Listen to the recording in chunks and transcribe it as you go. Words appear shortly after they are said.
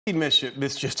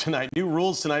Mischief tonight. New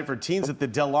rules tonight for teens at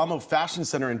the Amo Fashion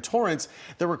Center in Torrance.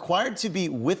 They're required to be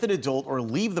with an adult or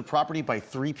leave the property by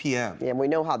 3 p.m. Yeah, we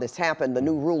know how this happened. The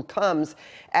new rule comes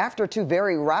after two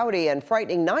very rowdy and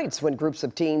frightening nights when groups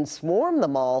of teens swarmed the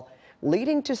mall,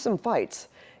 leading to some fights.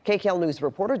 KCAL News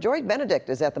reporter Joy Benedict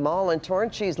is at the mall in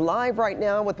Torrance. She's live right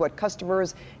now with what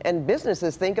customers and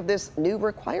businesses think of this new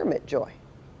requirement. Joy.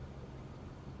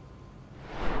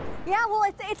 Yeah, well,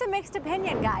 it's a mixed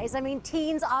opinion, guys. I mean,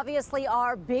 teens obviously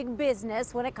are big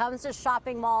business when it comes to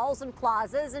shopping malls and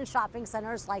plazas and shopping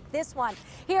centers like this one.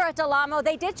 Here at Del Amo,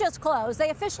 they did just close. They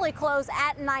officially close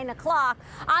at 9 o'clock.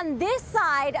 On this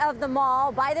side of the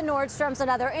mall, by the Nordstroms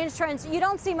and other entrance, you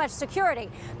don't see much security.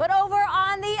 But over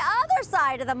on the other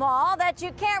side of the mall that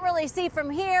you can't really see from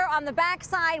here, on the back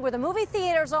side where the movie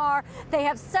theaters are, they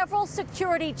have several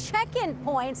security check-in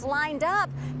points lined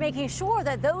up, making sure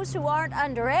that those who aren't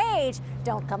underage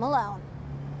don't come alone.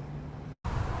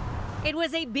 It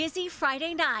was a busy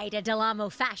Friday night at Del Amo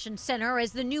Fashion Center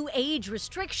as the new age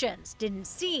restrictions didn't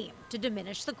seem to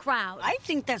diminish the crowd. I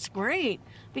think that's great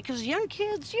because young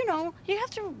kids, you know, you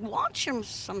have to watch them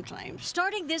sometimes.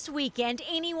 Starting this weekend,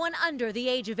 anyone under the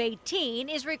age of 18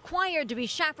 is required to be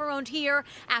chaperoned here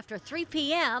after 3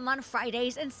 p.m. on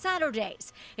Fridays and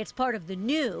Saturdays. It's part of the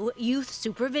new Youth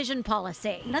Supervision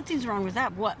Policy. Nothing's wrong with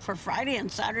that. What, for Friday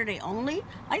and Saturday only?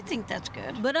 I think that's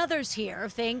good. But others here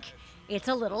think it's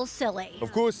a little silly.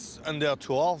 Of course, under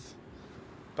 12,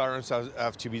 parents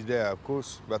have to be there, of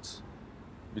course, but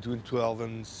between 12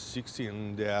 and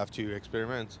 16, they have to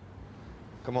experiment.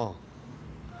 Come on.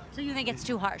 So you think it's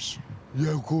too harsh?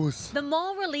 Yeah, of course. The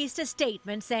mall released a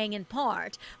statement saying, in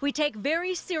part, we take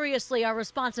very seriously our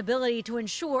responsibility to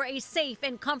ensure a safe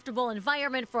and comfortable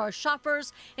environment for our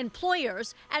shoppers,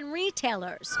 employers, and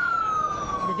retailers.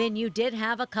 The venue did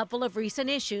have a couple of recent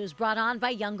issues brought on by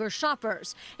younger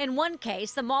shoppers. In one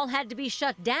case, the mall had to be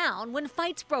shut down when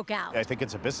fights broke out. I think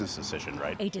it's a business decision,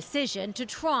 right? A decision to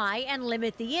try and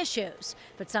limit the issues.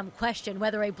 But some question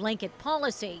whether a blanket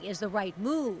policy is the right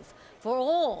move for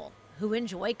all who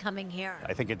enjoy coming here.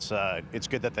 I think it's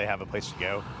good that they have a place to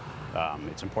go.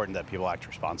 It's important that people act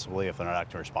responsibly. If they're not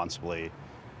acting responsibly,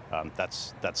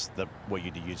 that's what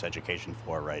you use education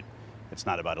for, right? It's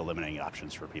not about eliminating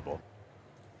options for people.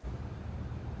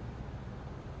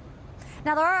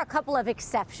 Now, there are a couple of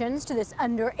exceptions to this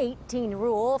under 18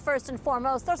 rule. First and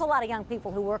foremost, there's a lot of young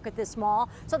people who work at this mall,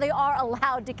 so they are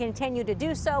allowed to continue to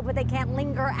do so, but they can't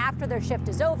linger after their shift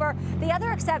is over. The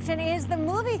other exception is the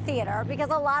movie theater,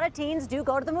 because a lot of teens do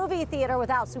go to the movie theater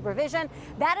without supervision.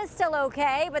 That is still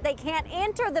okay, but they can't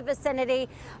enter the vicinity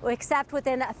except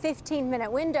within a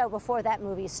 15-minute window before that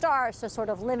movie starts to sort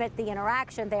of limit the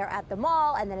interaction there at the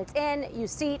mall, and then it's in, you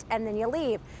seat, and then you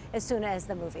leave as soon as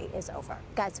the movie is over.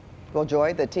 Guys. Well,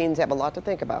 Joy, the teens have a lot to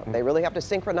think about. They really have to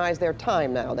synchronize their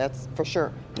time now, that's for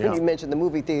sure. Yeah. And you mentioned the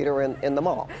movie theater in the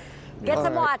mall. Get All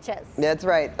some right. watches. That's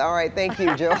right. All right, thank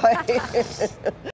you, Joy.